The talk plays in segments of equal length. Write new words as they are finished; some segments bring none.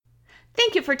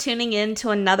Thank you for tuning in to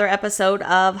another episode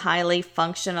of Highly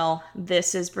Functional.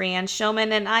 This is Brianne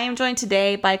Showman, and I am joined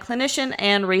today by clinician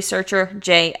and researcher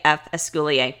J.F.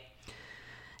 Esculier.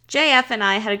 J.F. and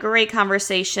I had a great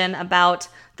conversation about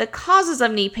the causes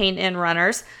of knee pain in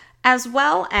runners, as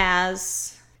well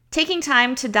as taking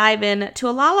time to dive in to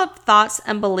a lot of thoughts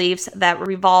and beliefs that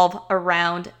revolve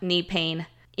around knee pain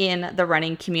in the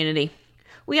running community.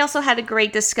 We also had a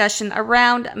great discussion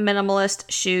around minimalist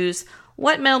shoes,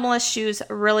 what minimalist shoes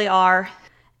really are,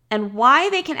 and why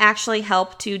they can actually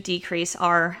help to decrease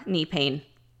our knee pain.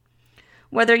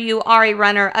 Whether you are a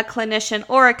runner, a clinician,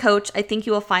 or a coach, I think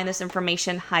you will find this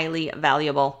information highly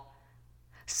valuable.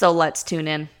 So let's tune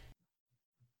in.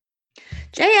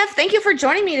 JF, thank you for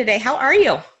joining me today. How are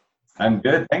you? I'm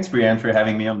good. Thanks, Brianne, for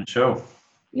having me on the show.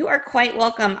 You are quite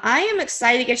welcome. I am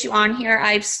excited to get you on here.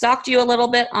 I've stalked you a little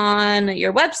bit on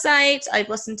your website. I've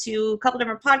listened to a couple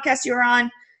different podcasts you were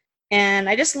on, and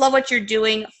I just love what you're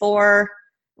doing for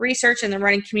research in the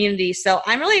running community. So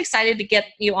I'm really excited to get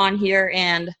you on here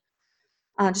and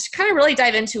just kind of really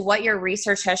dive into what your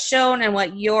research has shown and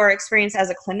what your experience as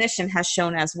a clinician has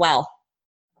shown as well.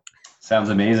 Sounds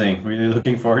amazing. Really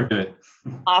looking forward to it.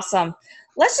 Awesome.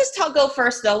 Let's just go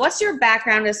first, though. What's your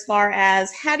background as far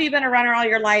as, have you been a runner all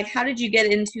your life? How did you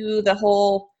get into the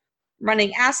whole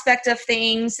running aspect of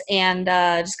things, and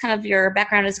just kind of your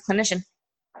background as a clinician?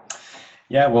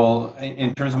 Yeah, well,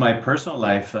 in terms of my personal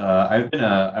life,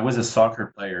 I was a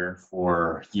soccer player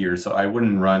for years, so I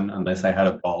wouldn't run unless I had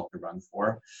a ball to run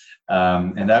for.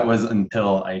 And that was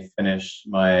until I finished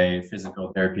my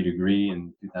physical therapy degree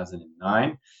in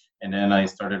 2009. And then I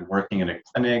started working at a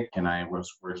clinic, and I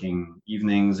was working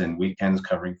evenings and weekends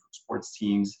covering for sports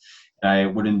teams. And I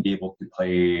wouldn't be able to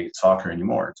play soccer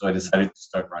anymore, so I decided to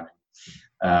start running.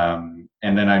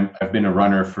 And then I've been a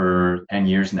runner for 10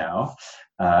 years now,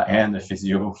 and a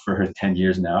physio for 10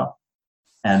 years now.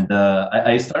 And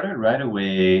I started right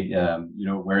away,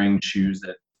 wearing shoes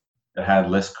that had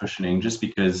less cushioning, just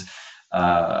because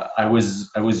I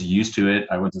was used to it.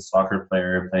 I was a soccer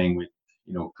player playing with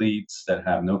cleats that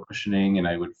have no cushioning, and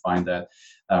I would find that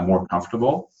more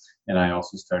comfortable. And I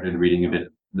also started reading a bit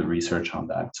of the research on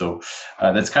that. So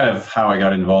that's kind of how I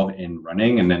got involved in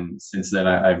running. And then since then,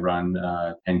 I've run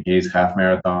 10Ks, half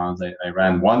marathons. I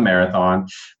ran one marathon,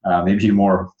 maybe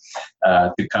more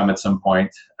to come at some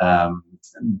point.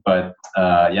 But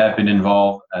I've been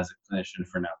involved as a clinician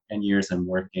for now 10 years. I'm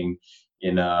working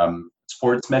in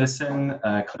sports medicine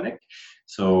clinic.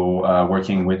 So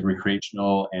working with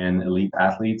recreational and elite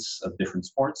athletes of different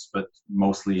sports, but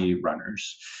mostly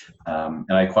runners. And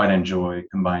I quite enjoy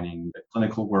combining the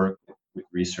clinical work with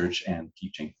research and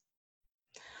teaching.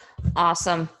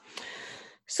 Awesome.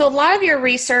 So a lot of your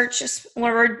research,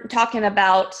 when we're talking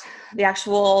about the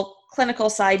actual clinical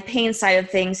side, pain side of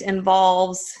things,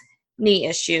 involves knee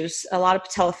issues. A lot of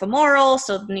patellofemoral,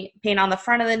 so pain on the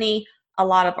front of the knee, a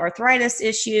lot of arthritis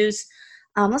issues.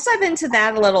 Let's dive into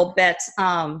that a little bit.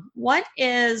 What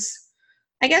is,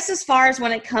 I guess, as far as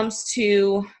when it comes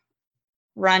to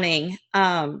running,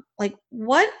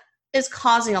 what is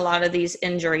causing a lot of these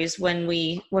injuries when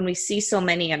we see so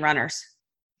many in runners?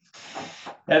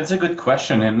 That's a good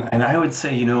question. And I would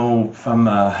say, from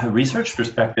a research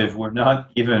perspective, we're not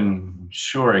even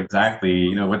sure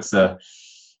exactly, what's the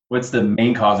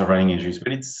main cause of running injuries.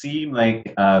 But it seemed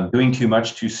like doing too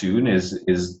much too soon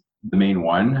is the main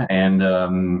one. And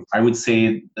I would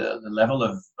say the level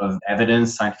of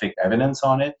evidence, scientific evidence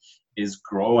on it is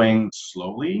growing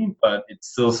slowly, but it's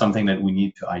still something that we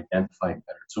need to identify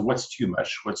better. So what's too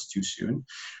much? What's too soon?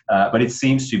 But it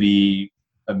seems to be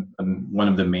one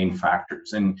of the main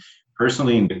factors. And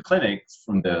personally, in the clinics,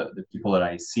 from the people that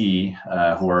I see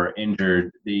who are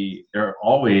injured, they're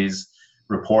always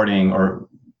reporting, or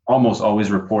almost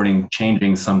always reporting,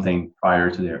 changing something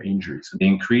prior to their injury. So they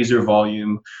increase their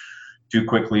volume too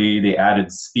quickly. They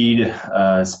added speed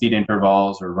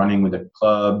intervals, or running with a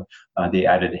club. They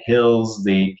added hills.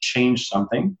 They changed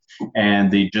something, and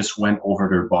they just went over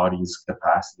their body's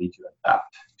capacity to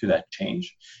adapt to that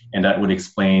change. And that would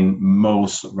explain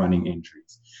most running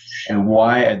injuries. And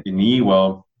why at the knee?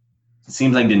 Well, it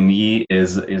seems like the knee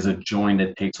is a joint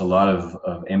that takes a lot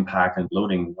of impact and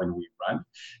loading when we run.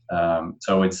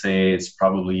 So I would say it's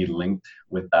probably linked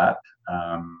with that.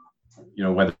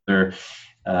 Whether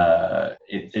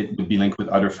it would be linked with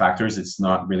other factors, it's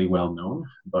not really well known.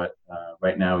 But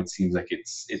right now, it seems like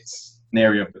it's an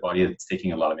area of the body that's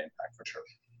taking a lot of impact for sure.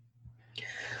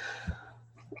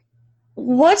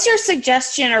 What's your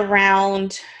suggestion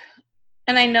around,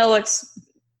 and I know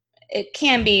it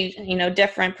can be,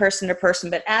 different person to person,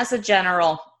 but as a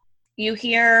general, you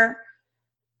hear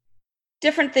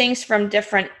different things from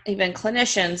different even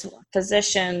clinicians,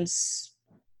 physicians,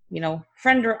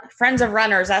 friends of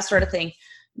runners, that sort of thing.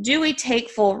 Do we take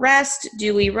full rest?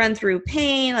 Do we run through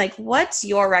pain? Like, what's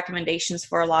your recommendations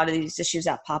for a lot of these issues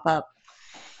that pop up?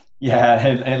 Yeah,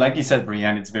 and like you said,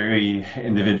 Brianne, it's very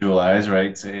individualized,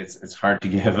 right? So it's hard to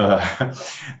give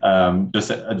just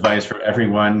advice for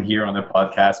everyone here on the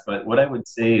podcast. But what I would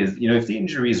say is, if the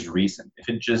injury is recent, if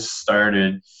it just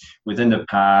started within the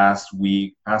past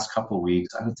couple of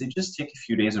weeks, I would say just take a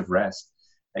few days of rest.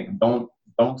 Like, don't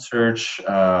search,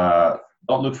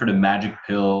 don't look for the magic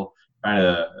pill trying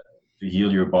to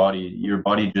heal your body. Your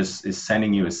body just is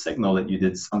sending you a signal that you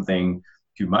did something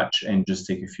too much, and just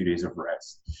take a few days of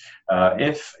rest.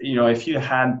 If you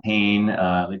had pain,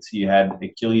 let's say you had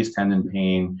Achilles tendon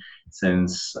pain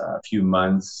since a few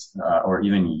months or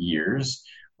even years,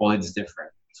 well, it's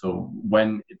different. So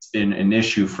when it's been an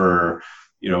issue for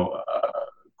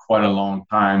quite a long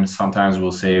time, sometimes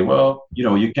we'll say, well,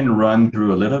 you can run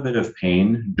through a little bit of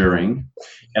pain during,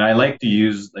 and I like to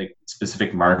use like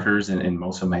specific markers in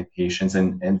most of my patients,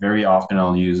 and very often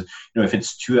I'll use, if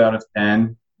it's 2 out of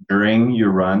 10 during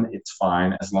your run, it's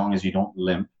fine as long as you don't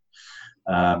limp.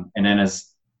 And then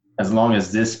as long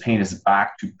as this pain is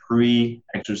back to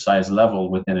pre-exercise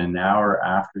level within an hour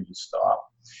after you stop.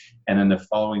 And then the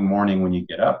following morning when you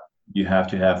get up, you have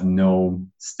to have no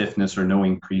stiffness or no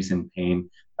increase in pain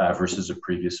versus the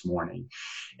previous morning.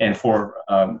 And for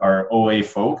our OA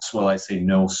folks, well, I say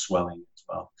no swelling as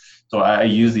well. So I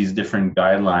use these different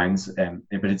guidelines,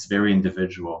 but it's very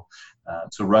individual.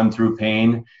 So run through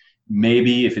pain,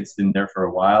 maybe if it's been there for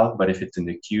a while, but if it's an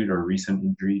acute or recent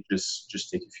injury, just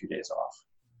take a few days off.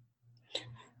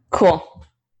 Cool.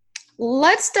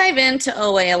 Let's dive into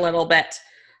OA a little bit,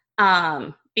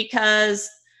 because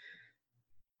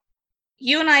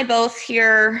you and I both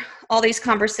hear all these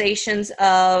conversations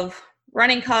of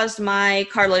running caused my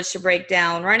cartilage to break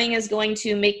down. Running is going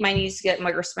to make my knees get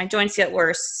worse, my joints get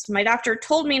worse. My doctor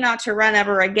told me not to run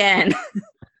ever again.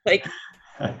 Like,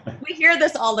 we hear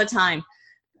this all the time.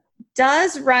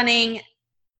 Does running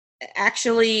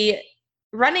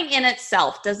in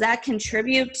itself, does that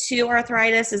contribute to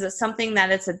arthritis? Is it something that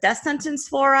it's a death sentence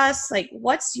for us? Like,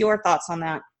 what's your thoughts on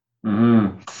that?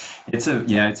 Mm-hmm. It's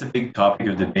a big topic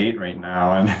of debate right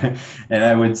now, and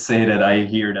I would say that I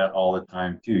hear that all the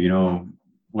time too.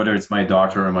 Whether it's my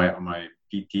doctor or my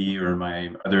PT or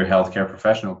my other healthcare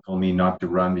professional told me not to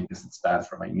run because it's bad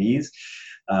for my knees.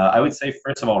 I would say,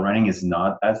 first of all, running is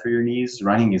not bad for your knees.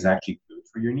 Running is actually good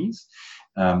for your knees.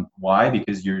 Why?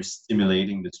 Because you're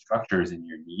stimulating the structures in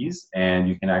your knees, and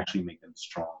you can actually make them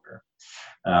stronger.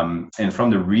 And from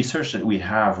the research that we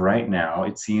have right now,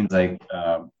 it seems like,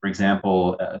 for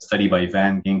example, a study by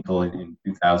Van Ginkel in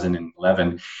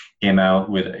 2011 came out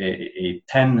with a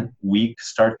 10-week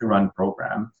start-to-run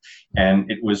program. And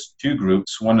it was two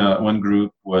groups. One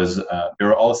group was, they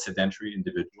were all sedentary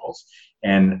individuals.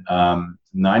 And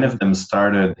 9 of them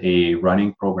started a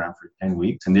running program for 10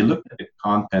 weeks. And they looked at the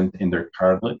content in their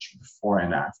cartilage before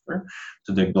and after.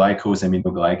 So the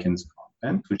glycosaminoglycans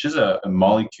content, which is a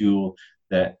molecule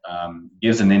that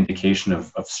gives an indication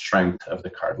of strength of the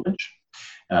cartilage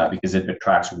because it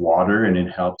attracts water and it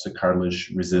helps the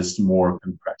cartilage resist more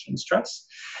compression stress,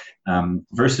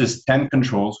 versus 10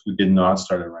 controls who did not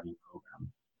start a running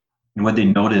program. And what they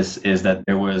noticed is that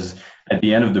there was, at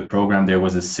the end of the program, there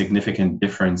was a significant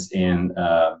difference in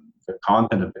the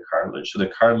content of the cartilage. So the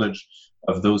cartilage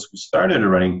of those who started a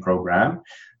running program,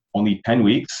 only 10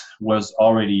 weeks, was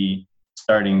already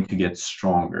starting to get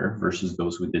stronger versus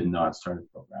those who did not start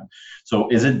a program. So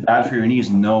is it bad for your knees?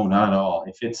 No, not at all.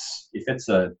 If it's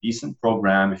a decent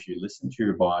program, if you listen to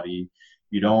your body,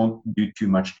 you don't do too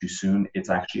much too soon, it's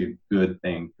actually a good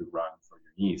thing to run for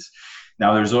your knees.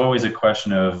 Now, there's always a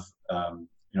question of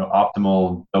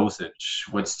optimal dosage.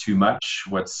 What's too much?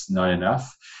 What's not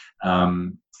enough?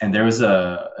 And there was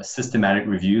a systematic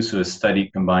review, so a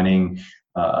study combining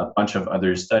a bunch of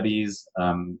other studies.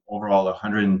 Overall,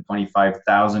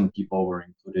 125,000 people were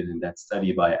included in that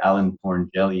study by Alan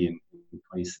Tornjelly in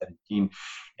 2017.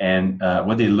 And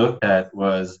what they looked at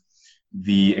was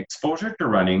the exposure to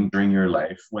running during your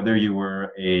life, whether you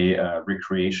were a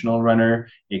recreational runner,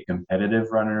 a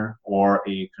competitive runner, or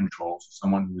a control, so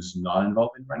someone who's not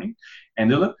involved in running. And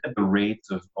they looked at the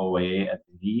rates of OA at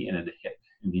the knee and at the hip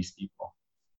in these people.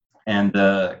 And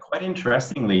quite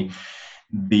interestingly,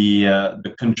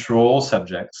 the control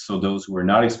subjects, so those who were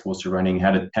not exposed to running,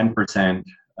 had a 10%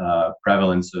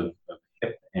 prevalence of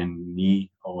hip and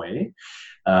knee OA.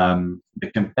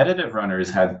 The competitive runners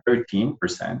had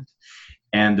 13%,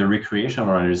 and the recreational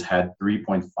runners had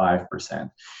 3.5%.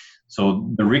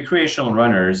 So the recreational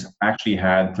runners actually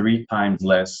had 3 times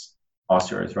less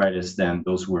osteoarthritis than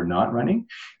those who were not running,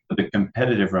 but the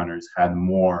competitive runners had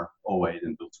more OA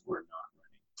than those who were not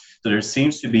running. So there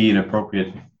seems to be an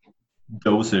appropriate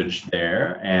dosage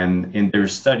there, and in their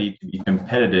study, to be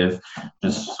competitive,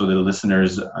 just so the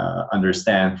listeners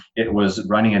understand, it was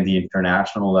running at the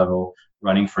international level,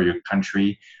 running for your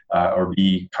country, or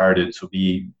be carded, so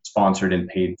be sponsored and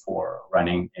paid for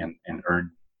running and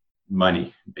earn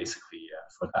money basically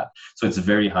for that. So it's a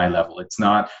very high level. It's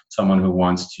not someone who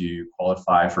wants to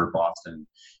qualify for Boston.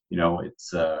 It's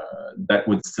that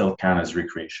would still count as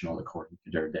recreational according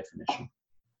to their definition.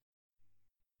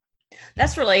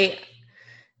 It's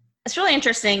really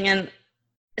interesting, and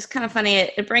it's kind of funny.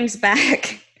 It brings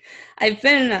back, I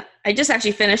just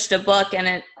actually finished a book,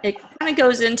 and it kind of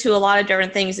goes into a lot of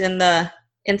different things in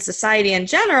society in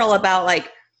general about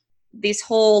like these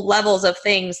whole levels of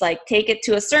things, like take it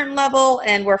to a certain level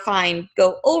and we're fine.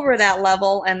 Go over that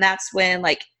level, and that's when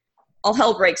like all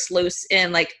hell breaks loose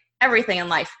in like everything in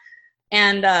life.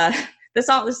 And this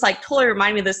like totally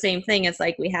remind me of the same thing. It's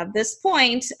like we have this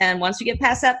point, and once we get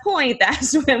past that point,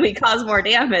 that's when we cause more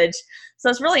damage. So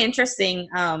it's really interesting,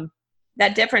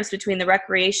 that difference between the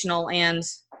recreational and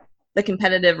the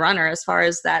competitive runner, as far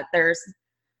as that 10%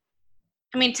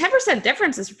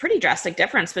 difference is a pretty drastic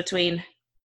difference between,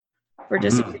 for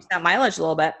just increasing that mileage a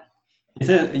little bit.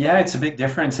 It's a big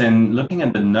difference. And looking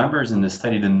at the numbers in the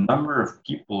study, the number of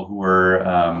people who were,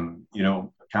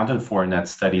 accounted for in that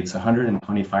study, it's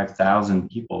 125,000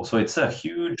 people. So it's a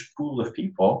huge pool of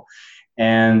people.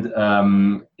 And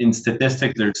in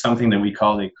statistics, there's something that we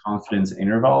call a confidence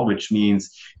interval, which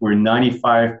means we're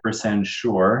 95%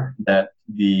 sure that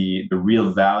the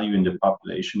real value in the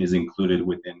population is included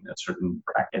within a certain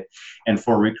bracket. And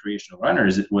for recreational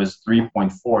runners, it was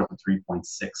 3.4 to 3.6.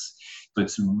 So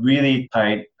it's really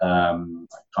tight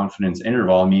confidence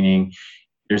interval, meaning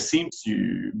there seems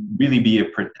to really be a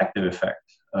protective effect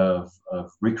of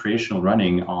recreational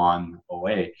running on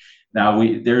OA. Now,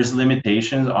 there's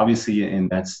limitations, obviously, in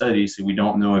that study, so we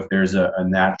don't know if there's a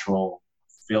natural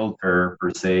filter, per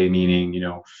se, meaning,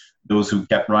 those who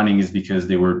kept running is because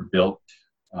they were built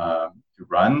to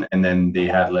run, and then they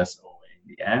had less OA in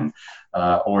the end,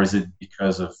 or is it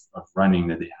because of running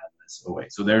that they had less OA?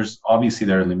 So there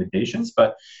are limitations,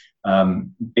 but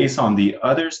based on the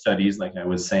other studies, like I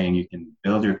was saying, you can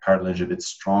build your cartilage a bit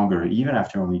stronger even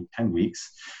after only 10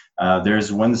 weeks.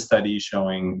 There's one study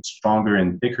showing stronger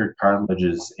and thicker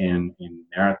cartilages in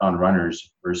marathon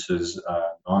runners versus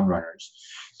non-runners.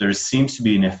 There seems to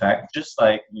be an effect, just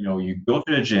like, you go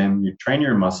to the gym, you train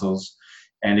your muscles,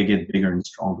 and they get bigger and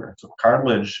stronger. So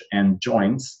cartilage and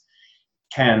joints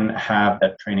can have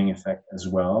that training effect as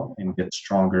well and get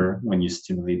stronger when you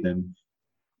stimulate them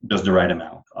just the right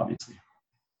amount, obviously.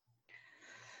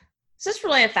 This is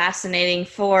really fascinating.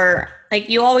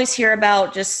 You always hear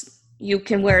about just you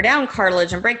can wear down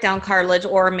cartilage and break down cartilage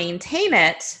or maintain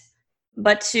it,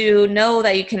 but to know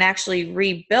that you can actually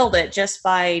rebuild it just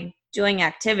by doing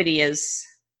activity is,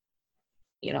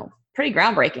 pretty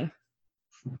groundbreaking.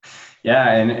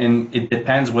 Yeah, and it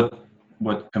depends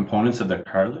what components of the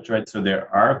cartilage, right? So there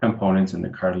are components in the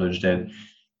cartilage that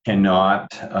cannot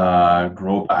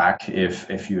grow back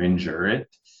if you injure it.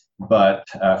 But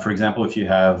for example, if you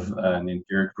have an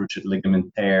inferior cruciate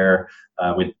ligament tear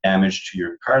with damage to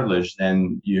your cartilage,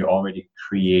 then you already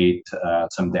create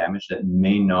some damage that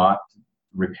may not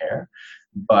repair.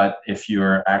 But if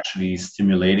you're actually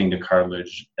stimulating the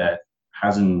cartilage that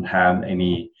hasn't had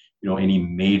any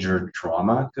major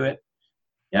trauma to it,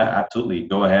 yeah, absolutely,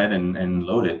 go ahead and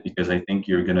load it, because I think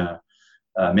you're gonna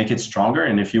make it stronger.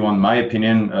 And if you want my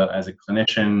opinion as a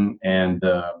clinician and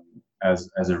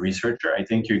as a researcher, I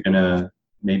think you're going to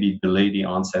maybe delay the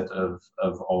onset of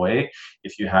OA.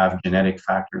 If you have genetic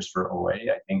factors for OA,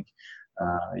 I think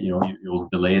you'll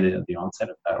delay the onset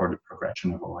of that or the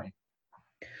progression of OA.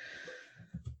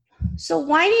 So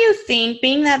why do you think,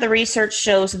 being that the research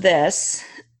shows this,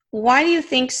 why do you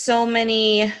think so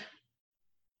many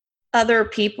other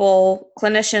people,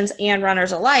 clinicians and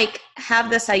runners alike,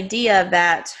 have this idea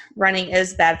that running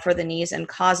is bad for the knees and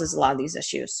causes a lot of these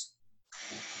issues?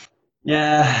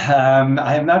 Yeah,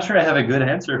 I'm not sure I have a good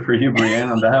answer for you,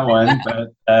 Brianne, on that one,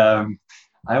 but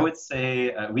I would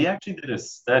say we actually did a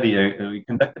study. We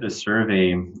conducted a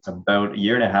survey about a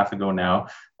year and a half ago now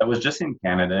that was just in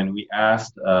Canada, and we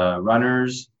asked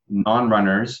runners,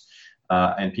 non-runners,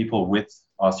 and people with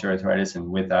osteoarthritis and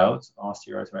without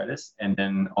osteoarthritis, and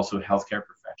then also healthcare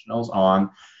professionals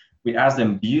we asked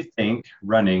them, do you think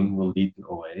running will lead to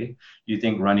OA? Do you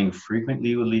think running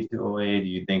frequently will lead to OA? Do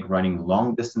you think running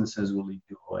long distances will lead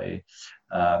to OA?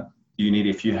 Do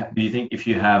you think if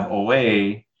you have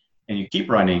OA and you keep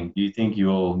running, do you think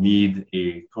you'll need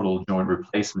a total joint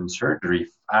replacement surgery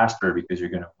faster because you're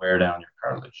going to wear down your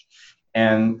cartilage?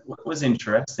 And what was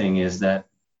interesting is that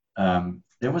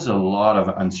there was a lot of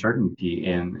uncertainty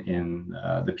in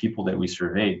the people that we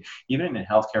surveyed, even in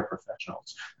healthcare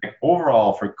professionals. Like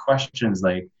overall, for questions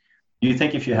like, do you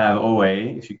think if you have OA,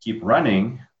 if you keep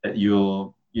running, that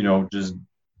you'll, just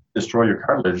destroy your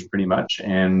cartilage pretty much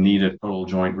and need a total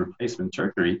joint replacement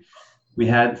surgery? We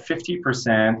had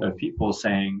 50% of people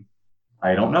saying,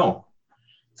 I don't know.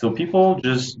 So people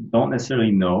just don't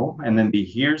necessarily know, and then they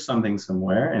hear something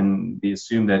somewhere and they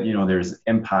assume that, there's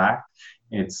impact.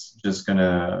 It's just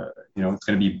gonna, it's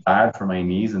gonna be bad for my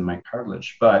knees and my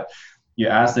cartilage. But you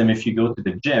ask them, if you go to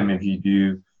the gym, if you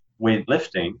do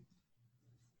weightlifting,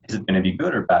 is it going to be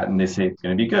good or bad? And they say it's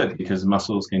going to be good because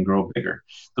muscles can grow bigger.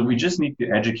 So we just need to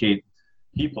educate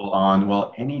people on,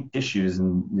 well, any tissues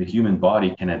in the human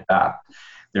body can adapt.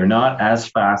 They're not as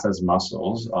fast as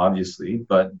muscles, obviously,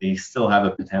 but they still have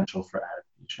a potential for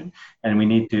adaptation, and we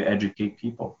need to educate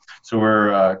people. So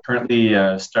we're currently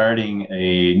starting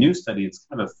a new study. It's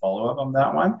kind of a follow-up on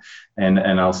that one, and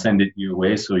I'll send it your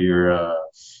way so your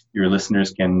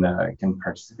listeners can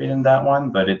participate in that one.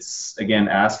 But it's, again,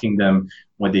 asking them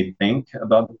what they think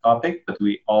about the topic, but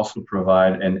we also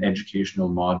provide an educational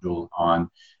module on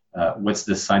what's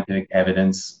the scientific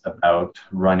evidence about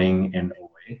running and OA.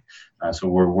 So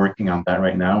we're working on that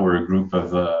right now. We're a group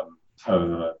of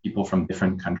people from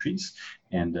different countries,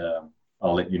 and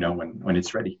I'll let you know when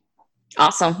it's ready.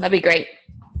 Awesome. That'd be great.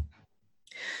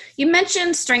 You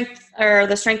mentioned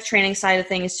the strength training side of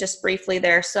things just briefly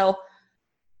there. So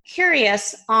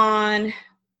curious on,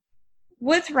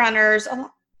 with runners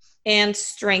and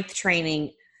strength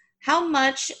training, how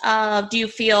much do you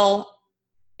feel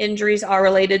injuries are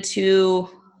related to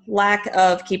lack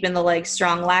of keeping the legs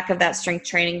strong, lack of that strength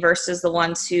training, versus the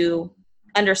ones who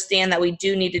understand that we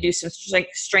do need to do some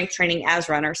strength training as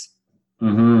runners?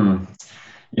 Mm-hmm.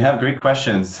 You have great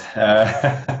questions.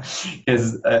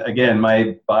 Because again,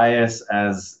 my bias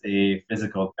as a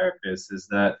physical therapist is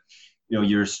that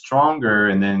you're stronger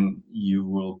and then you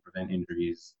will prevent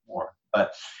injuries more.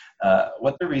 But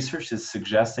what the research is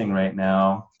suggesting right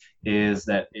now is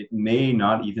that it may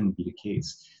not even be the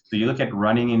case. So you look at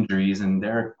running injuries, and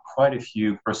there are quite a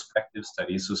few prospective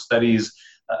studies. So studies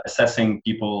assessing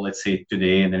people, let's say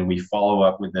today, and then we follow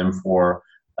up with them for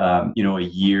a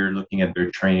year, looking at their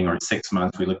training, or 6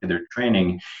 months, we look at their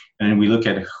training, and then we look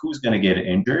at who's going to get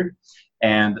injured.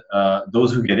 And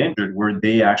those who get injured, were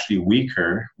they actually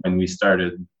weaker when we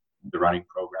started the running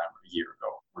program a year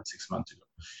ago or 6 months ago?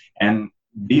 And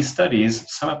these studies,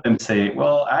 some of them say,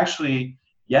 well, actually,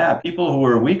 yeah, people who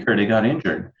were weaker, they got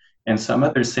injured. And some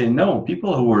others say, no,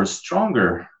 people who were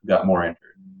stronger got more injured.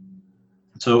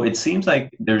 So it seems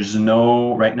like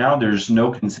right now, there's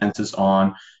no consensus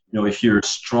on, if you're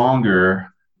stronger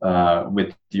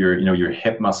with your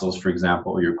hip muscles, for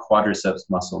example, or your quadriceps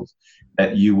muscles,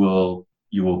 that you will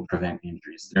prevent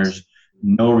injuries. There's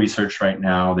no research right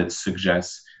now that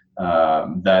suggests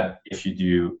that if you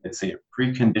do, let's say, a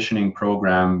preconditioning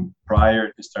program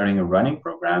prior to starting a running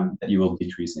program, that you will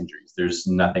decrease injuries. There's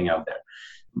nothing out there.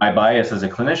 My bias as a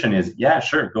clinician is, yeah,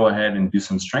 sure, go ahead and do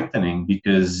some strengthening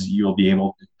because you'll be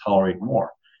able to tolerate more.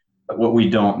 But what we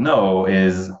don't know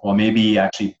is, well, maybe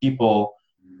actually people,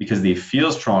 because they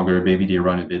feel stronger, maybe they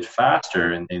run a bit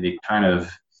faster, and they kind of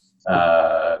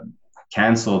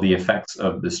cancel the effects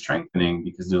of the strengthening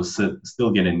because they'll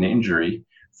still get an injury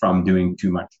from doing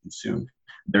too much too soon.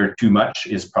 Their too much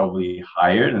is probably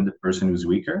higher than the person who's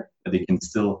weaker, but they can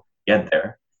still get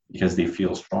there because they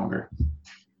feel stronger.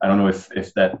 I don't know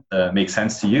if that makes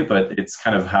sense to you, but it's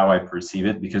kind of how I perceive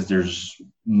it, because there's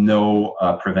no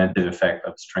preventive effect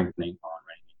of strengthening on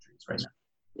running injuries right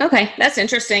now. Okay, that's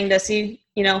interesting to see,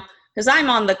 because I'm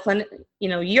on the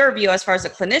your view as far as the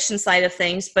clinician side of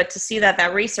things, but to see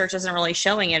that research isn't really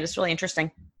showing it is really interesting.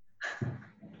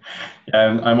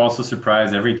 Yeah, I'm also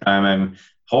surprised every time. I'm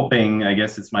hoping, I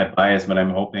guess it's my bias, but I'm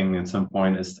hoping at some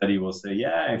point a study will say,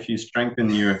 yeah, if you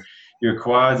strengthen your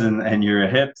quads and your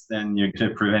hips, then you're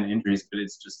going to prevent injuries, but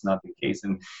it's just not the case.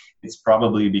 And it's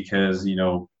probably because,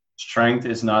 strength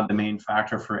is not the main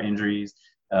factor for injuries.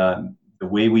 The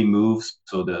way we move,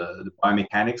 so the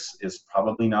biomechanics is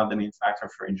probably not the main factor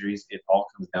for injuries. It all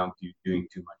comes down to doing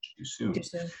too much too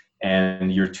soon.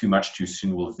 And your too much too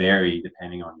soon will vary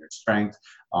depending on your strength,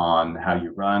 on how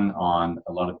you run, on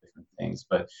a lot of different things.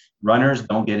 But runners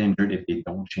don't get injured if they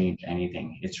don't change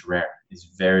anything. It's rare.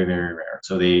 It's very, very rare.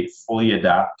 So they fully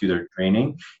adapt to their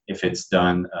training if it's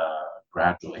done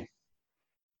gradually,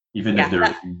 even if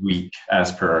they're weak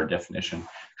as per our definition.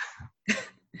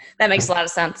 That makes a lot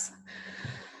of sense.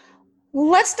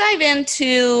 Let's dive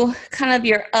into kind of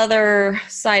your other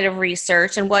side of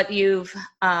research and what you've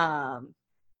come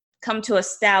to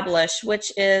establish,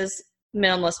 which is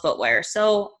minimalist footwear.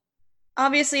 So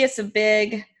obviously it's a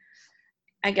big,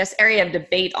 I guess, area of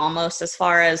debate almost as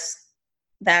far as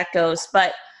that goes.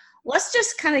 But let's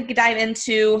just kind of dive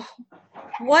into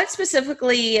what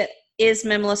specifically is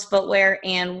minimalist footwear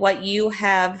and what you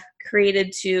have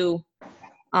created to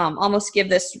almost give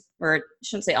this, or I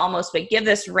shouldn't say almost, but give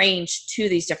this range to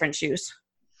these different shoes.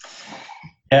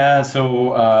 Yeah,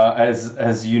 so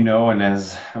as you know, and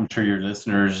as I'm sure your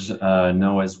listeners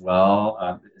know as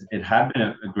well, it had been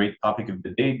a great topic of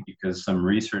debate because some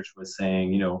research was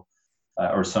saying,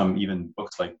 or some even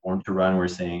books like Born to Run were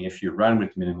saying if you run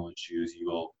with minimalist shoes,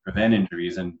 you will prevent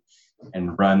injuries and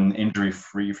run injury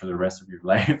free for the rest of your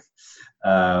life,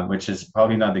 which is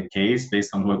probably not the case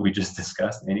based on what we just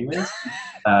discussed, anyways.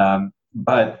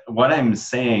 But what I'm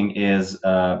saying is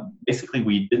basically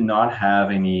we did not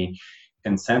have any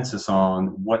consensus on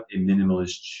what a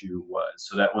minimalist shoe was.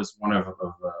 So that was one of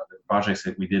the projects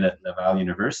that we did at Laval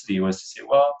University, was to say,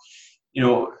 well,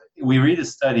 we read a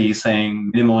study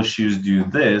saying minimalist shoes do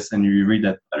this, and you read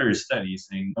that other study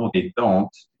saying, no, they don't.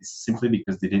 It's simply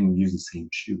because they didn't use the same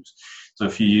shoes. So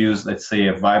if you use, let's say,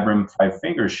 a Vibram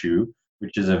 5-finger shoe,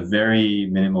 which is a very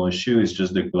minimalist shoe, it's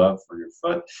just a glove for your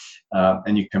foot,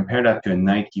 and you compare that to a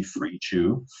Nike Free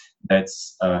shoe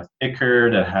that's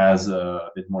thicker, that has a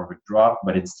bit more of a drop,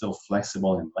 but it's still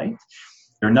flexible and light.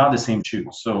 They're not the same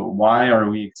shoes. So why are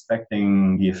we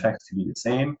expecting the effects to be the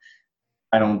same?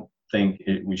 I don't think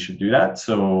we should do that.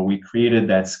 So we created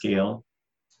that scale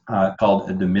called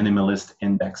the Minimalist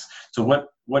Index. So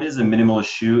what is a minimalist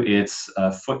shoe? It's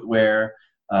footwear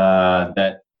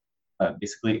that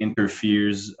basically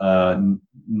interferes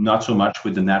not so much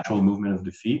with the natural movement of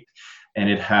the feet. And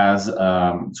it has,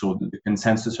 so the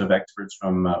consensus of experts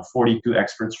from 42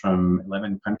 experts from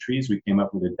 11 countries, we came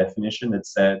up with a definition that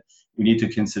said we need to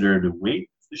consider the weight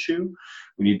of the shoe.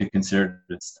 We need to consider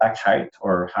the stack height,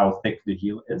 or how thick the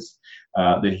heel is.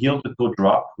 The heel to toe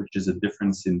drop, which is a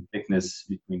difference in thickness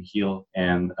between heel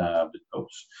and the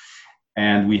toes.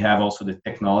 And we have also the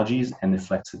technologies and the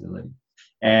flexibility.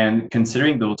 And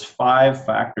considering those 5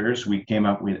 factors, we came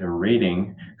up with a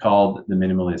rating called the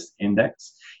Minimalist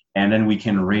Index. And then we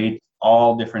can rate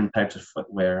all different types of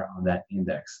footwear on that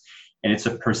index. And it's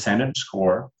a percentage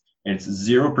score. It's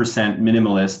 0%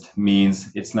 minimalist means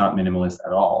it's not minimalist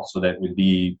at all. So that would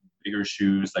be bigger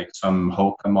shoes like some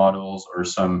Hoka models, or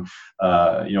some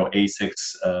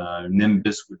Asics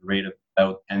Nimbus would rate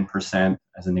about 10%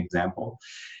 as an example.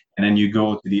 And then you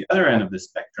go to the other end of the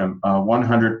spectrum,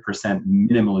 100%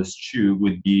 minimalist shoe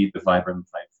would be the Vibram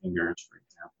 5-fingers, for example.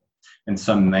 And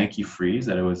some Nike Frees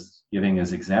that I was giving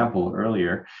as example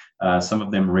earlier, some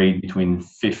of them rate between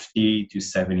 50 to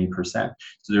 70%.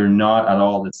 So they're not at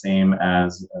all the same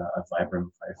as a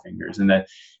Vibram 5-fingers. And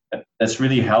that's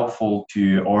really helpful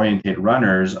to orientate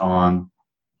runners on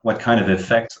what kind of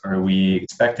effects are we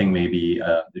expecting maybe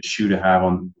the shoe to have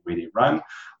on the way they run,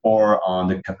 or on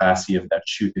the capacity of that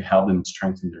shoe to help them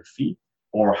strengthen their feet,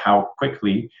 or how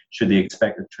quickly should they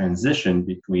expect a transition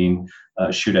between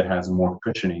a shoe that has more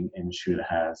cushioning and a shoe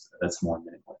that's more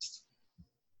minimalist.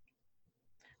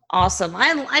 Awesome.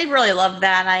 I really love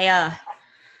that.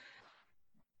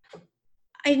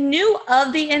 I knew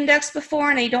of the index before,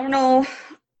 and I don't know.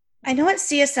 I know at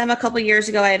CSM a couple years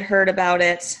ago I had heard about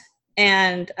it,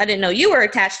 and I didn't know you were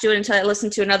attached to it until I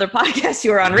listened to another podcast you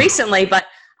were on recently. But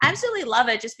I absolutely love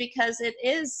it, just because it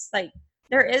is like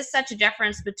there is such a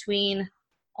difference between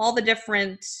all the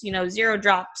different, zero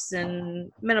drops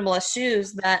and minimalist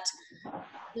shoes, that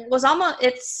it was almost,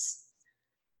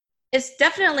 it's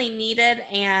definitely needed.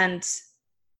 And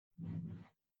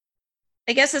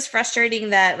I guess it's frustrating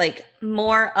that like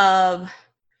more of,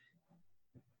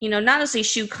 not necessarily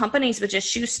shoe companies, but just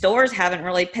shoe stores haven't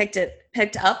really picked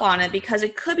up on it, because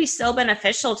it could be so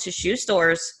beneficial to shoe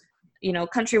stores,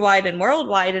 countrywide and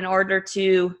worldwide, in order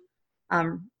to,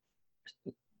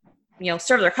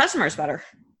 serve their customers better.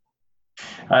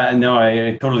 No,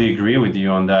 I totally agree with you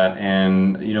on that.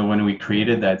 And, when we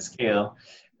created that scale,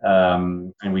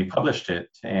 and we published it,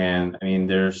 and I mean,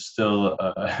 there's still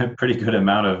a pretty good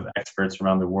amount of experts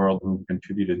around the world who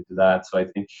contributed to that. So I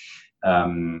think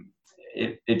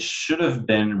it should have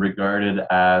been regarded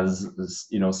as,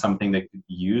 something that could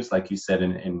be used, like you said,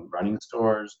 in running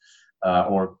stores,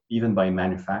 or even by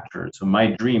manufacturers. So my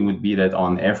dream would be that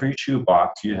on every shoe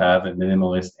box you have a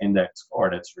minimalist index score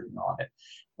that's written on it.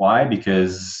 Why?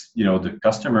 Because the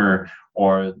customer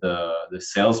or the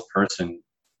salesperson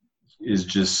is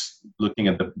just looking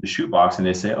at the shoe box, and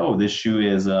they say, oh, this shoe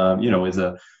is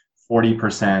a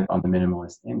 40% on the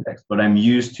minimalist index, but I'm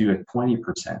used to a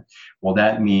 20%. Well,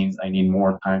 that means I need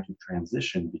more time to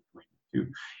transition between the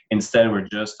two. Instead, we're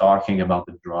just talking about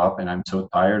the drop, and I'm so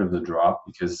tired of the drop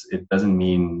because it doesn't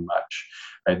mean much.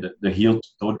 Right? The heel to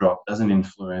toe drop doesn't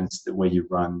influence the way you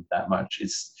run that much.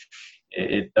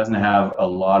 It doesn't have a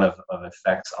lot of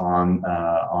effects on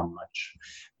much.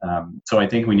 So I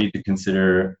think we need to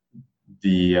consider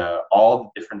all the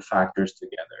different factors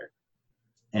together,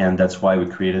 and that's why we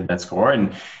created that score.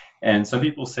 And some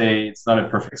people say it's not a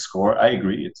perfect score. I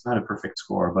agree, it's not a perfect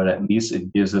score, but at least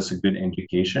it gives us a good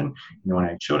indication. When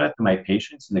I show that to my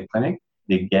patients in the clinic,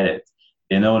 they get it.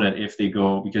 They know that if they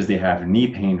go, because they have knee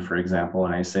pain, for example,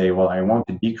 and I say, well, I want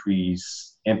to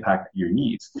decrease impact of your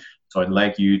knees, so I'd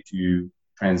like you to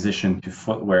transition to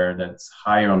footwear that's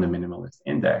higher on the minimalist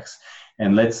index.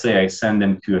 And let's say I send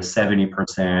them to a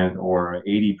 70% or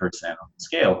 80% on the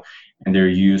scale, and they're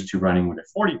used to running with a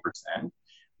 40%.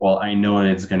 Well, I know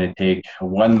that it's going to take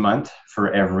 1 month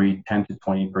for every 10 to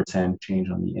 20% change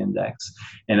on the index.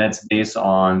 And that's based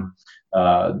on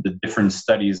the different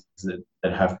studies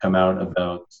that have come out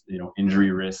about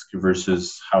injury risk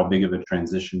versus how big of a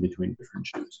transition between different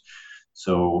shoes.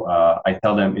 So I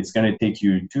tell them it's going to take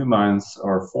you 2 months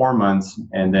or 4 months,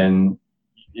 and then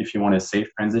if you want a safe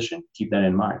transition, keep that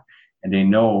in mind. And they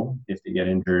know if they get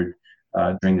injured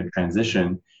during the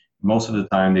transition, most of the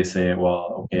time they say, well,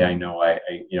 okay, I know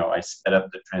I sped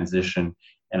up the transition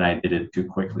and I did it too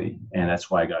quickly, and that's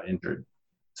why I got injured.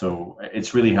 So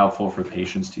it's really helpful for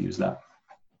patients to use that.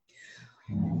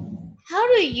 How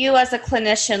do you, as a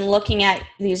clinician looking at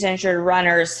these injured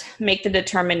runners, make the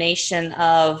determination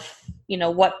of,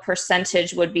 what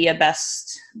percentage would be a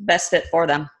best fit for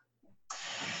them?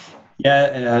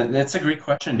 Yeah, that's a great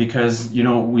question, because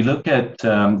we look at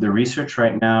the research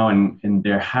right now, and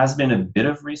there has been a bit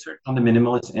of research on the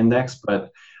minimalist index,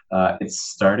 but it's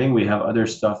starting. We have other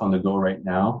stuff on the go right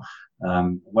now.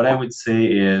 What I would say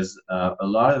is a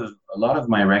lot of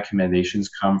my recommendations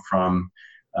come from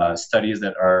studies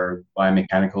that are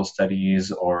biomechanical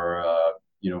studies, or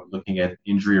looking at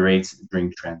injury rates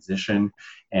during transition,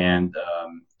 and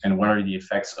what are the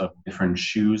effects of different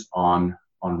shoes on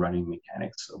running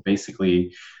mechanics. So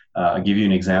basically, I'll give you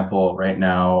an example. Right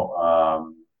now,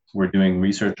 we're doing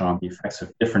research on the effects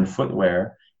of different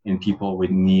footwear in people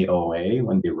with knee OA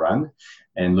when they run,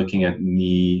 and looking at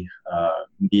knee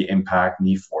impact,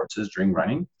 knee forces during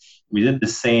running. We did the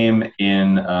same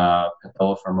in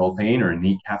patellofemoral pain or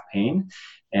kneecap pain,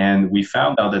 and we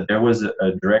found out that there was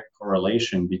a direct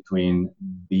correlation between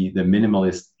the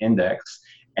minimalist index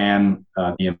and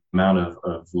the amount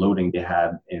of loading they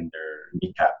had in their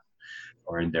kneecap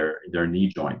or in their knee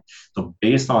joint. So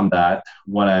based on that,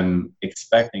 what I'm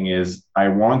expecting is I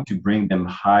want to bring them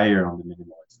higher on the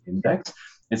minimalist index.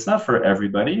 It's not for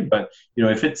everybody, but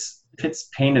if it's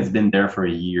pain that's been there for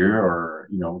a year, or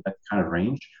that kind of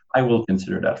range, I will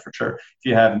consider that for sure. If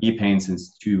you have knee pain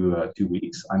since 2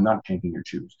 weeks, I'm not changing your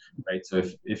shoes, right? So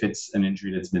if it's an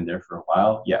injury that's been there for a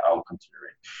while, yeah, I'll consider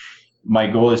it. My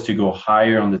goal is to go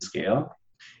higher on the scale.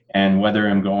 And whether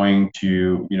I'm going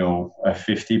to, a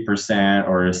 50%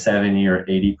 or a 70 or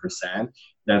 80%,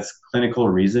 that's clinical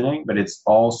reasoning, but it's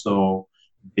also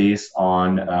based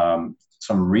on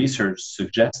some research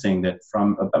suggesting that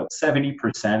from about 70%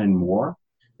 and more,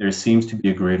 there seems to be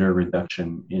a greater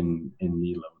reduction in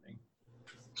knee loading.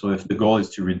 So if the goal is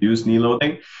to reduce knee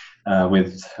loading,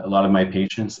 with a lot of my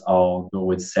patients, I'll go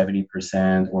with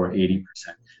 70% or 80%.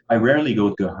 I rarely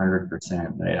go to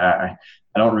 100%.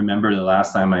 I don't remember the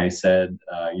last time I said,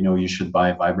 you should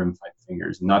buy Vibram 5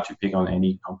 Fingers. Not to pick on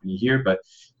any company here, but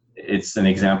it's an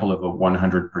example of a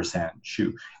 100%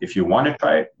 shoe. If you want to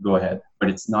try it, go ahead, but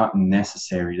it's not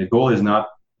necessary. The goal is not,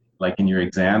 like in your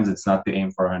exams, it's not to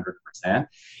aim for 100%.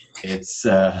 It's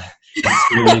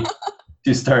really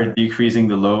to start decreasing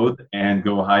the load and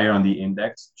go higher on the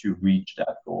index to reach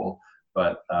that goal.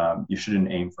 But you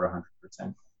shouldn't aim for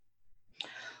 100%.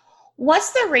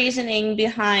 What's the reasoning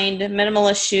behind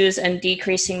minimalist shoes and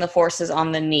decreasing the forces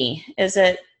on the knee? Is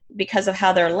it because of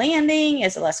how they're landing?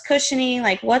 Is it less cushiony?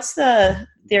 Like, what's the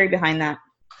theory behind that?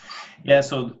 Yeah,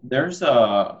 so there's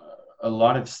a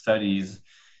lot of studies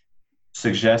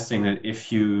suggesting that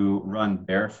if you run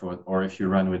barefoot or if you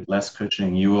run with less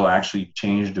cushioning, you will actually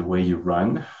change the way you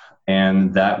run,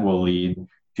 and that will lead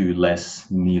to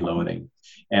less knee loading.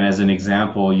 And as an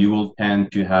example, you will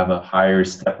tend to have a higher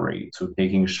step rate, so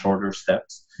taking shorter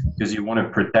steps, because you want to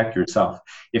protect yourself.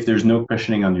 If there's no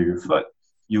cushioning under your foot,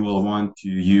 you will want to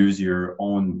use your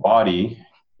own body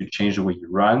to change the way you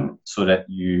run so that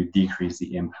you decrease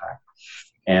the impact.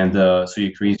 And so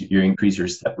you increase your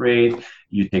step rate,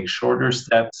 you take shorter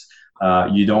steps.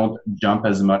 You don't jump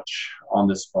as much on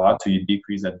the spot, so you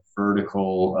decrease that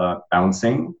vertical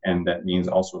bouncing, and that means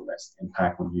also less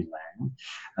impact when you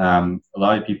land. A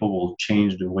lot of people will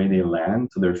change the way they land,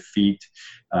 so their feet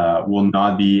will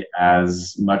not be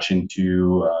as much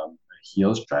into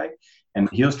heel strike. And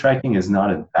heel striking is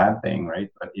not a bad thing, right?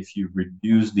 But if you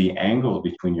reduce the angle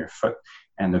between your foot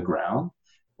and the ground,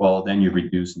 well, then you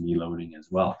reduce knee loading as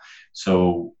well.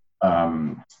 So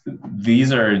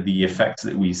these are the effects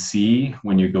that we see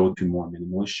when you go to more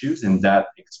minimalist shoes, and that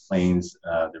explains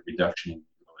the reduction in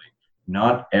knee loading.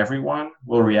 Not everyone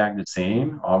will react the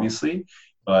same, obviously,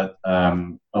 but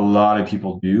a lot of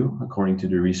people do, according to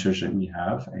the research that we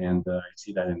have, and I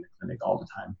see that in the clinic all the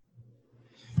time.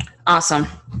 Awesome.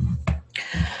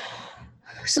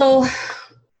 So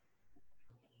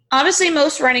obviously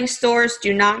most running stores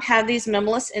do not have these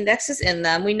minimalist indexes in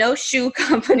them. We know shoe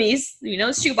companies,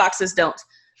 shoe boxes don't.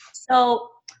 So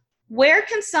where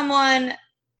can someone,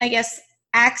 I guess,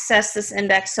 access this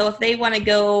index? So if they want to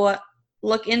go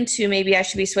look into, maybe I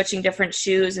should be switching different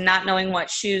shoes and not knowing what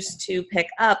shoes to pick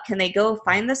up, can they go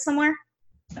find this somewhere?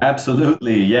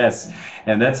 Absolutely, yes.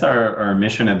 And that's our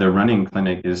mission at the running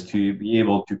clinic, is to be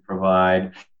able to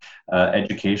provide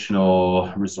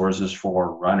educational resources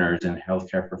for runners and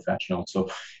healthcare professionals. So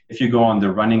if you go on the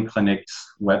running clinic's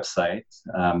website,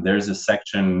 there's a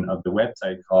section of the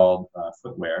website called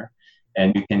footwear,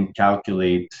 and you can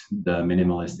calculate the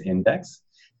minimalist index.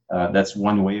 That's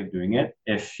one way of doing it.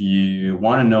 If you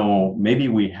want to know, maybe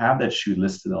we have that shoe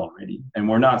listed already, and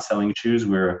we're not selling shoes.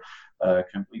 We're a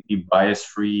completely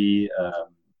bias-free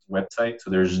website, so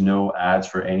there's no ads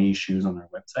for any shoes on our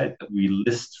website, but we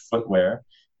list footwear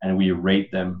and we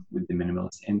rate them with the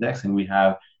minimalist index, and we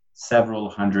have several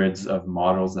hundreds of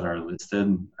models that are listed,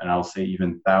 and I'll say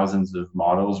even thousands of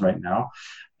models right now,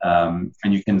 and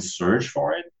you can search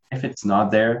for it. If it's not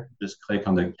there, just click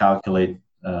on the calculate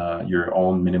your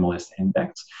own minimalist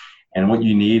index. And what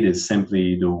you need is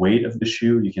simply the weight of the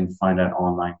shoe. You can find that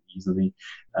online easily.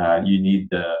 You need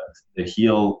the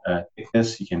heel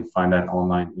thickness. You can find that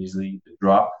online easily. The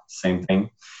drop, same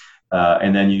thing.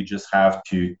 And then you just have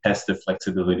to test the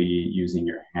flexibility using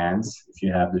your hands if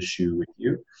you have the shoe with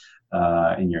you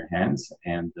in your hands,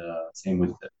 and same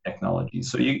with the technology.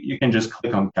 So you can just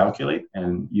click on calculate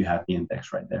and you have the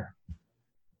index right there.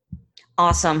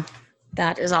 Awesome.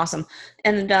 That is awesome.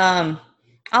 And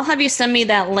I'll have you send me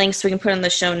that link so we can put in the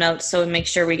show notes, so we make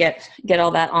sure we get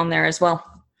all that on there as well.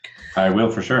 I will,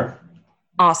 for sure.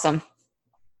 Awesome.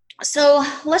 So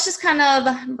let's just kind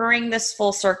of bring this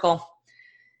full circle.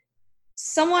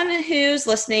 Someone who's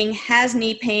listening has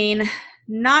knee pain,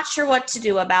 not sure what to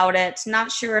do about it, not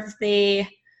sure if they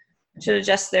should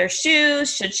adjust their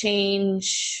shoes, should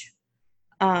change,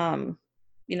 how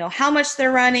much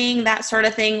they're running, that sort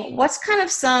of thing. What's kind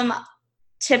of some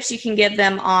tips you can give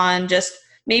them on just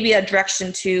maybe a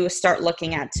direction to start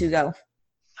looking at to go?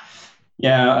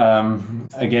 Yeah,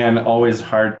 again, always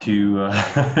hard to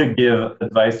give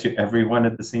advice to everyone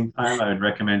at the same time. I would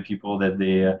recommend people that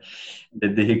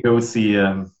they go see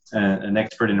an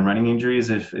expert in running injuries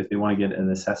if they want to get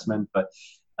an assessment. But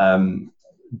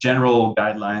general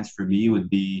guidelines for me would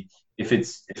be, if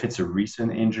it's a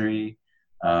recent injury,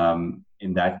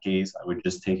 in that case, I would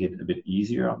just take it a bit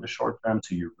easier on the short term.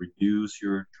 So you reduce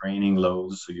your training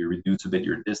loads, so you reduce a bit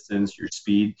your distance, your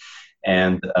speed,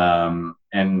 and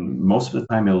most of the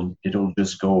time it'll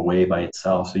just go away by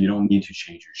itself. So you don't need to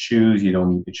change your shoes, you don't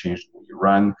need to change the way you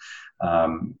run.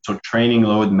 So training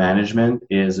load management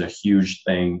is a huge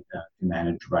thing to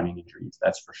manage running injuries,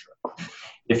 that's for sure.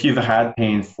 If you've had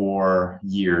pain for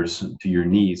years to your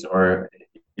knees, or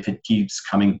if it keeps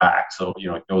coming back, so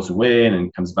it goes away and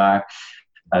then comes back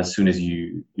as soon as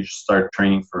you start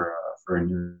training for a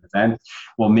new event,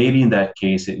 well, maybe in that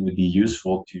case it would be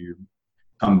useful to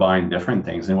combine different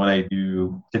things. And what I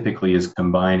do typically is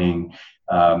combining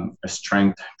a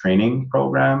strength training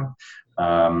program,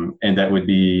 and that would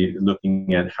be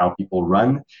looking at how people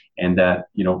run, and that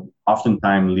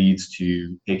oftentimes leads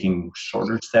to taking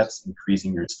shorter steps,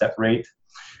 increasing your step rate.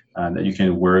 That you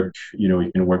can work,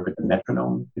 you can work with the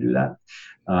metronome to do that.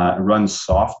 Run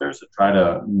softer, so try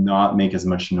to not make as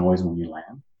much noise when you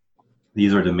land.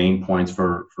 These are the main points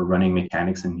for running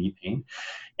mechanics and knee pain,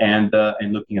 and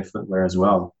looking at footwear as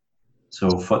well. So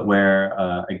footwear,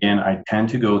 again, I tend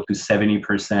to go to 70%,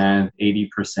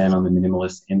 80% on the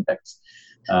minimalist index.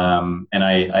 And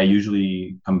I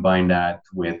usually combine that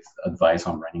with advice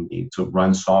on running gait. So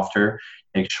run softer,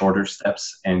 take shorter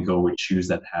steps, and go with shoes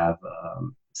that have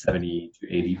 70 to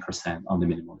 80% on the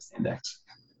minimalist index.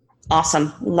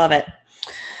 Awesome. Love it.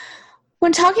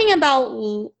 When talking about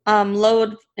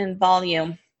load and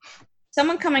volume,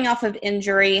 someone coming off of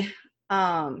injury,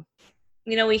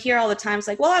 We hear all the times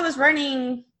like, well, I was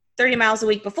running 30 miles a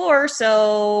week before,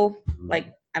 so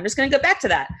like I'm just going to go back to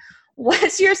that.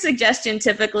 What's your suggestion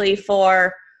typically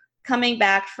for coming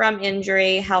back from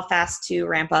injury, how fast to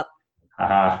ramp up?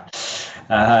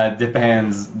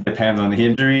 Depends on the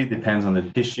injury, depends on the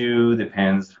tissue,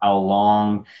 depends how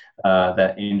long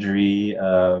that injury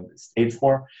stayed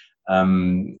for.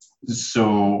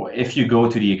 So if you go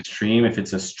to the extreme, if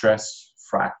it's a stress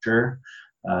fracture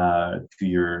to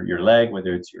your leg,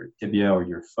 whether it's your tibia or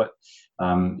your foot,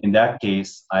 in that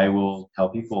case, I will tell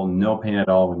people no pain at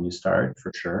all when you start,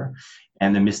 for sure.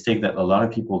 And the mistake that a lot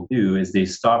of people do is they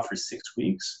stop for 6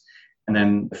 weeks, and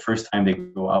then the first time they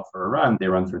go out for a run, they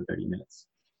run for 30 minutes.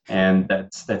 And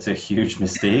that's a huge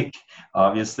mistake,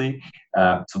 obviously.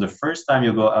 So the first time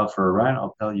you go out for a run,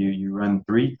 I'll tell you, you run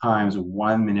 3 times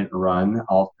 1 minute run,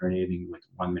 alternating with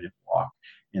 1 minute walk,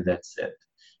 and that's it.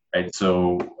 Right.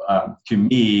 So to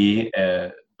me,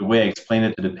 the way I explain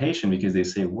it to the patient, because they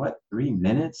say, what, 3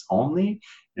 minutes only?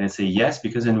 And I say, yes,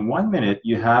 because in 1 minute,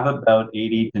 you have about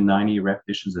 80 to 90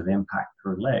 repetitions of impact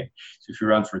per leg. So if you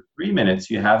run for 3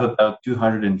 minutes, you have about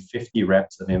 250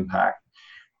 reps of impact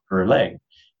per leg.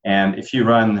 And if you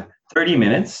run 30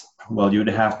 minutes, well, you'd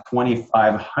have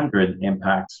 2,500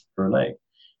 impacts per leg.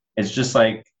 It's just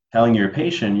like telling your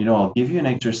patient, I'll give you an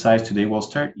exercise today. We'll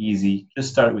start easy. Just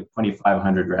start with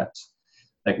 2,500 reps.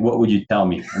 Like, what would you tell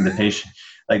me? And the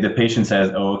patient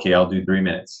says, oh, okay, I'll do 3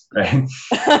 minutes, right?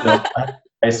 So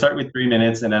I start with 3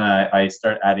 minutes, and then I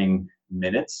start adding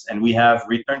minutes. And we have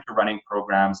return to running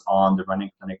programs on the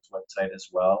Running Clinic's website as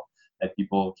well that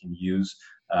people can use.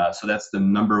 So that's the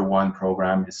number one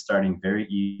program, is starting very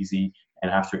easy. And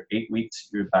after 8 weeks,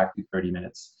 you're back to 30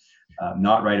 minutes.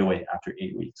 Not right away, after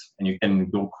 8 weeks. And you can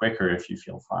go quicker if you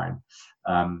feel fine.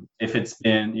 If it's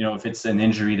been, if it's an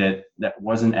injury that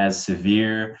wasn't as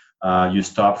severe, you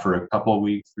stop for a couple of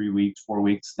weeks, 3 weeks, 4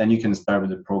 weeks, then you can start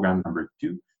with the program number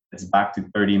 2. It's back to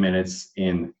 30 minutes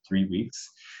in 3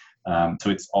 weeks. So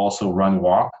it's also run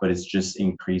walk, but it's just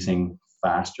increasing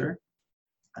faster.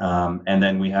 And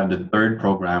then we have the third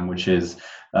program, which is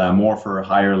more for a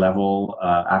higher level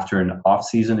after an off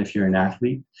season if you're an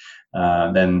athlete.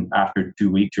 Then after 2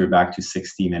 weeks, you're back to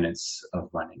 60 minutes of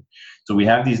running. So we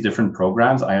have these different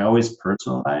programs. I always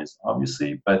personalize,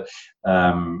 obviously, but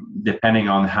depending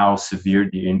on how severe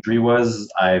the injury was,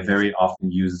 I very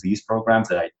often use these programs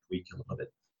that I tweak a little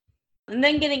bit. And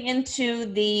then getting into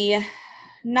the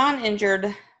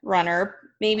non-injured runner,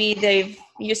 maybe they've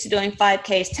used to doing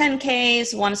 5Ks,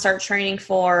 10Ks, want to start training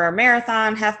for a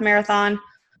marathon, half marathon.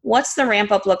 What's the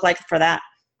ramp up look like for that?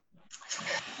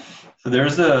 So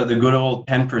there's the good old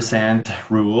 10%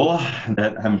 rule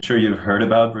that I'm sure you've heard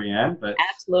about, Brianne. But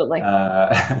absolutely.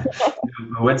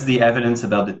 What's the evidence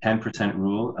about the 10%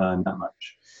 rule? Not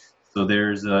much. So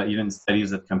there's even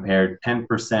studies that compared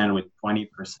 10% with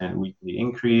 20% weekly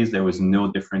increase. There was no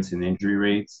difference in injury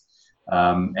rates.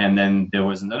 And then there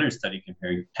was another study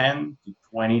comparing 10 to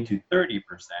 20 to 30%.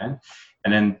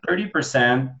 And then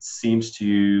 30% seems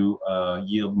to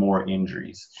yield more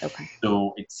injuries. Okay.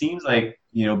 So it seems like,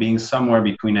 being somewhere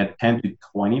between a 10 to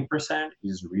 20%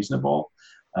 is reasonable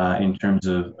in terms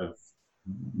of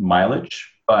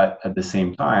mileage. But at the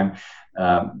same time,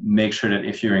 make sure that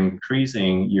if you're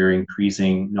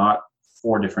increasing not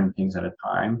 4 different things at a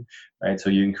time, right? So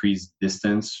you increase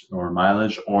distance or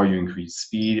mileage, or you increase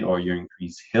speed, or you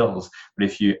increase hills. But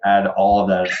if you add all of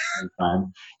that at the same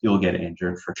time, you'll get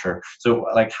injured for sure. So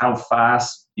like, how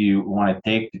fast do you want to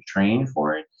take to train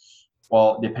for it?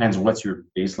 Well, it depends what's your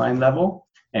baseline level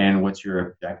and what's your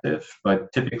objective.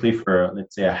 But typically for,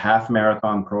 let's say, a half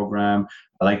marathon program,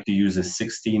 I like to use a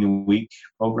 16-week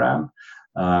program.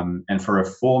 And for a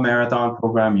full marathon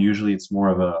program, usually it's more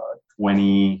of a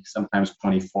 20, sometimes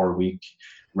 24-week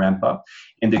ramp up.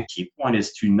 And the key point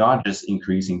is to not just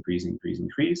increase,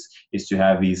 is to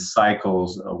have these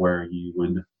cycles where you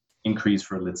would increase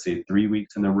for, let's say, 3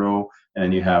 weeks in a row, and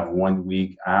then you have 1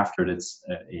 week after that's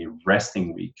a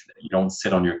resting week. You don't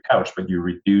sit on your couch, but you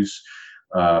reduce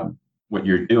what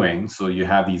you're doing. So you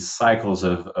have these cycles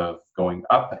of going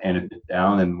up and a bit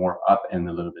down, and more up and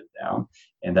a little bit down,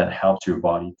 and that helps your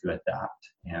body to adapt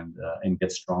and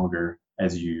get stronger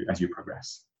as you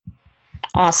progress.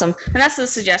 Awesome. And that's the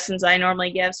suggestions I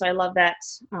normally give. So I love that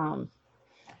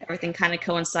everything kind of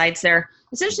coincides there.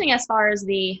 It's interesting as far as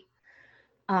the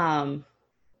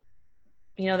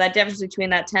that difference between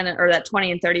that 10 or that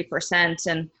 20 and 30%,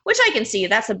 and which I can see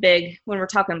that's a big, when we're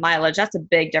talking mileage, that's a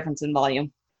big difference in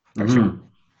volume. For sure.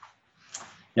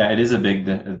 Yeah, it is a big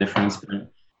difference.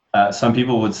 Some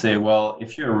people would say, well,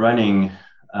 if you're running,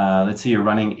 let's say you're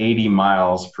running 80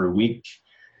 miles per week,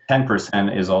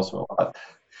 10% is also a lot.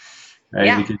 right?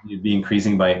 Yeah. Because you'd be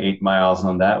increasing by 8 miles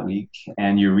on that week,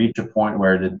 and you reach a point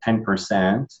where the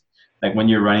 10%, like when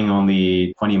you're running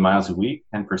only 20 miles a week,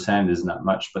 10% is not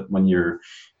much. But when you're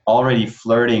already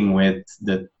flirting with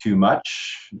the too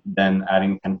much, then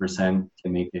adding 10%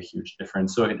 can make a huge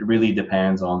difference. So it really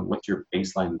depends on what's your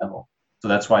baseline level. So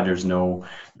that's why there's no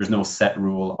set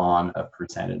rule on a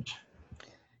percentage.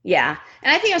 Yeah.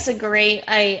 And I think that's a great,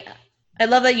 I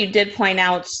love that you did point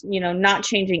out, not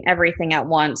changing everything at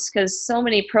once, because so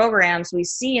many programs we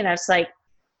see, and it's like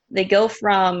they go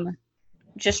from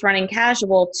just running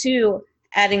casual to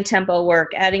adding tempo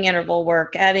work, adding interval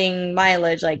work, adding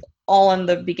mileage, like all in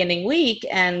the beginning week.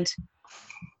 And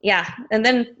yeah, and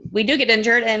then we do get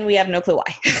injured and we have no clue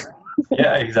why.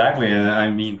 Yeah, exactly. And I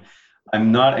mean,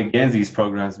 I'm not against these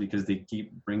programs because they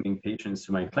keep bringing patients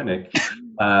to my clinic.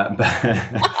 But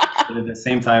at the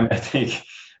same time, I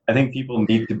think people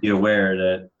need to be aware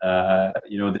that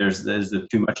there's the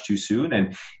too much too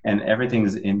soon, and everything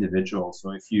is individual.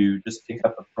 So if you just pick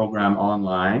up a program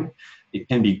online, it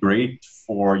can be great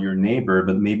for your neighbor,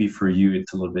 but maybe for you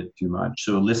it's a little bit too much.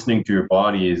 So listening to your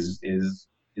body is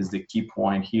the key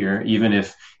point here. Even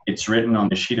if it's written on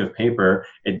a sheet of paper,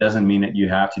 it doesn't mean that you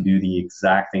have to do the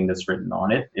exact thing that's written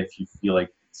on it if you feel like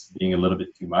it's being a little bit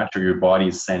too much or your body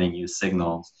is sending you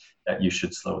signals that you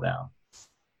should slow down.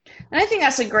 And I think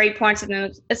that's a great point.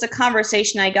 And it's a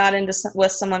conversation I got into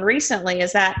with someone recently,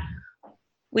 is that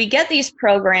we get these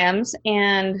programs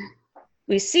and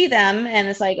we see them and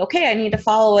it's like, okay, I need to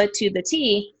follow it to the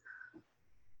T.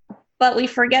 But we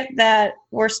forget that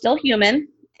we're still human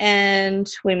and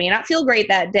we may not feel great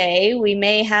that day. We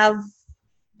may have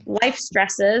life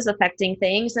stresses affecting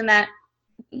things, and that,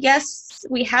 yes,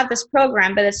 we have this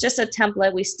program, but it's just a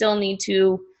template. We still need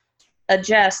to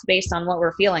adjust based on what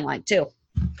we're feeling like too.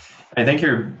 I think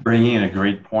you're bringing in a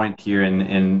great point here,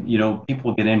 and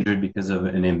people get injured because of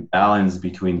an imbalance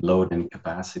between load and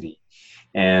capacity.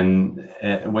 And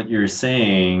what you're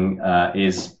saying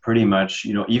is pretty much,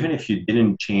 even if you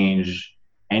didn't change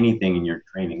anything in your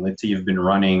training, let's say you've been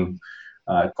running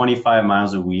 25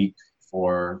 miles a week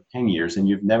for 10 years and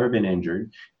you've never been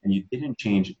injured and you didn't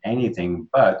change anything,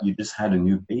 but you just had a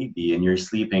new baby and you're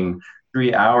sleeping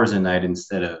 3 hours a night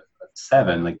instead of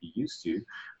 7 like you used to.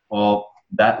 Well,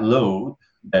 that load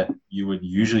that you would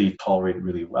usually tolerate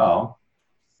really well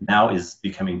now is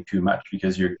becoming too much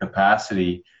because your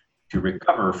capacity to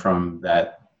recover from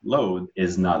that load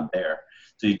is not there.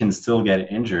 So you can still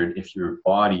get injured if your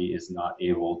body is not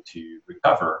able to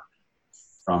recover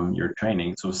from your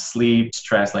training. So sleep,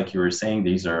 stress, like you were saying,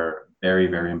 these are very,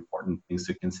 very important things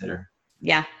to consider.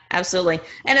 Yeah, absolutely.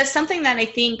 And it's something that I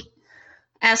think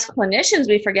as clinicians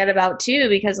we forget about too,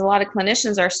 because a lot of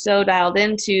clinicians are so dialed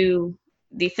into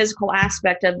the physical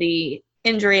aspect of the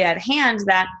injury at hand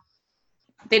that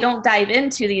they don't dive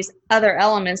into these other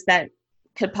elements that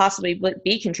could possibly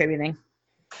be contributing.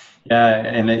 Yeah,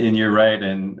 and you're right.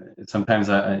 And sometimes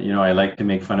I like to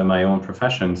make fun of my own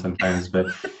profession sometimes, but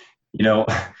you know,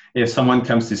 if someone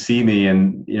comes to see me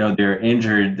and they're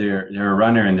injured, they're a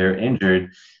runner and they're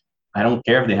injured, I don't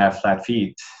care if they have flat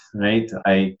feet, right?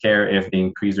 I care if they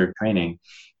increase their training.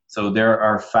 So there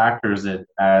are factors that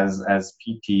as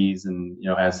PTs and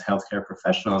as healthcare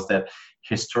professionals that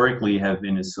historically have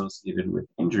been associated with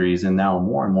injuries, and now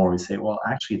more and more we say, well,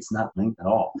 actually it's not linked at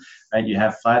all, right? You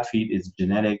have flat feet, it's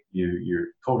genetic, you're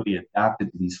totally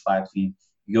adapted to these flat feet.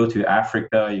 You go to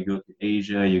Africa, you go to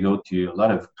Asia, you go to a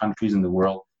lot of countries in the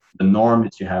world, the norm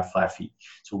is you have flat feet.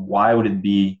 So why would it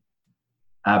be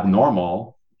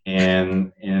abnormal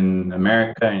in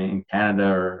America and in Canada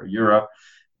or Europe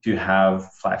to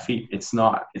have flat feet? It's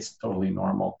not. It's totally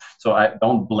normal. So I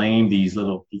don't blame these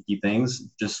little peaky things.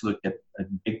 Just look at a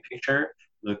big picture.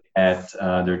 Look at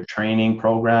their training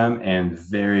program, and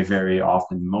very, very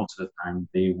often, most of the time,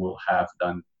 they will have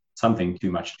done something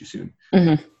too much too soon.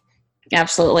 Mm-hmm.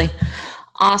 Absolutely.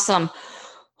 Awesome.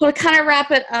 Well, to kind of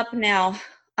wrap it up now,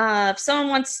 if someone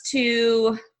wants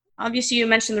to, obviously you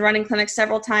mentioned the running clinic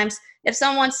several times. If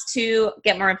someone wants to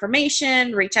get more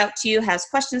information, reach out to you, has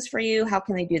questions for you, how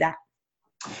can they do that?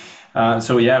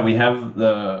 So yeah, we have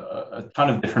a ton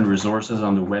of different resources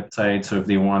on the website. So if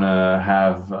they want to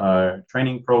have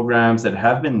training programs that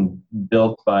have been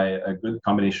built by a good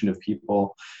combination of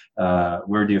people,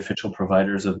 we're the official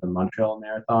providers of the Montreal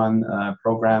Marathon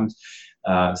programs.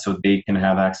 So they can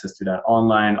have access to that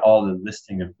online, all the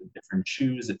listing of the different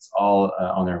shoes, it's all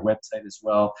on our website as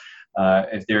well.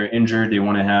 If they're injured, they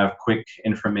want to have quick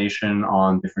information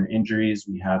on different injuries,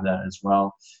 we have that as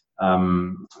well.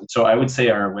 So I would say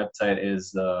our website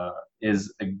is a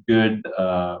good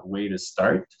way to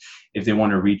start. If they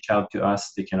want to reach out to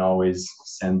us, they can always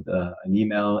send an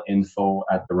email,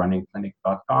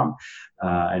 info@therunningclinic.com,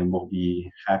 and we'll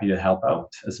be happy to help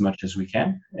out as much as we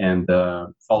can. And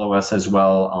follow us as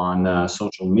well on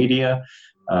social media.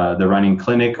 The Running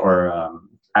Clinic, or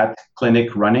at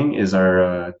Clinic Running, is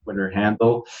our Twitter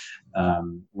handle.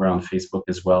 We're on Facebook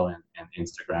as well, and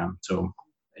Instagram. So,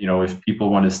 if people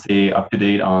want to stay up to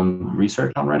date on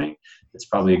research on running, it's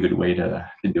probably a good way to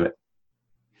do it.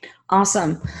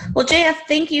 Awesome. Well, JF,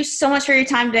 thank you so much for your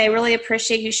time today. I really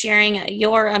appreciate you sharing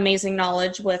your amazing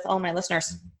knowledge with all my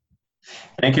listeners.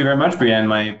 Thank you very much, Brianne.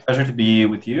 My pleasure to be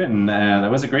with you. And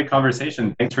that was a great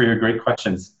conversation. Thanks for your great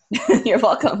questions. You're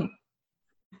welcome.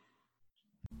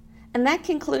 And that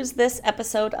concludes this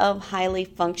episode of Highly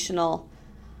Functional.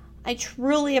 I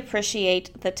truly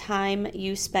appreciate the time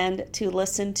you spend to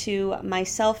listen to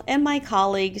myself and my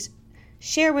colleagues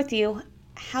share with you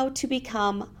how to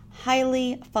become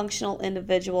highly functional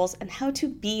individuals and how to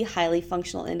be highly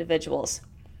functional individuals.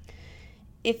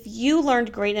 If you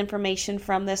learned great information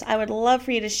from this, I would love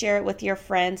for you to share it with your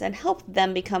friends and help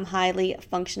them become highly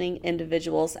functioning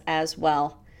individuals as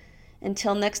well.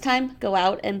 Until next time, go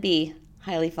out and be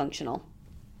highly functional.